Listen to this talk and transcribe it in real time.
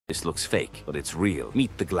This looks fake, but it's real.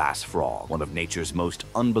 Meet the glass frog, one of nature's most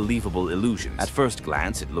unbelievable illusions. At first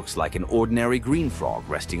glance, it looks like an ordinary green frog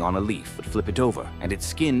resting on a leaf, but flip it over, and its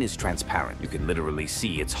skin is transparent. You can literally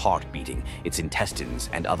see its heart beating, its intestines,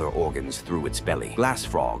 and other organs through its belly. Glass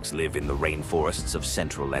frogs live in the rainforests of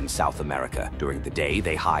Central and South America. During the day,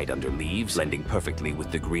 they hide under leaves, blending perfectly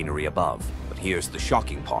with the greenery above. But here's the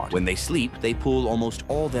shocking part. When they sleep, they pull almost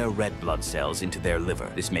all their red blood cells into their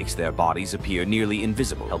liver. This makes their bodies appear nearly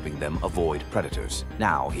invisible, helping them avoid predators.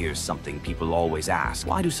 Now, here's something people always ask.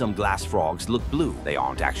 Why do some glass frogs look blue? They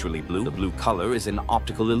aren't actually blue. The blue color is an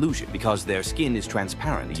optical illusion. Because their skin is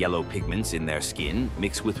transparent, the yellow pigments in their skin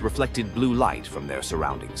mix with reflected blue light from their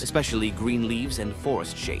surroundings, especially green leaves and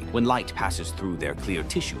forest shade. When light passes through their clear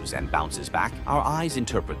tissues and bounces back, our eyes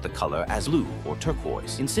interpret the color as blue or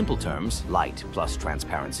turquoise. In simple terms, light plus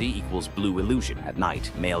transparency equals blue illusion. At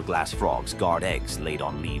night, male glass frogs guard eggs laid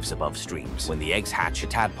on leaves above streams. When the eggs hatch, the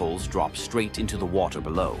tadpoles drop straight into the water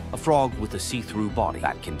below. A frog with a see-through body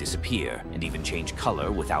that can disappear and even change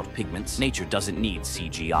color without pigments. Nature doesn't need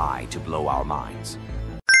CGI to blow our minds.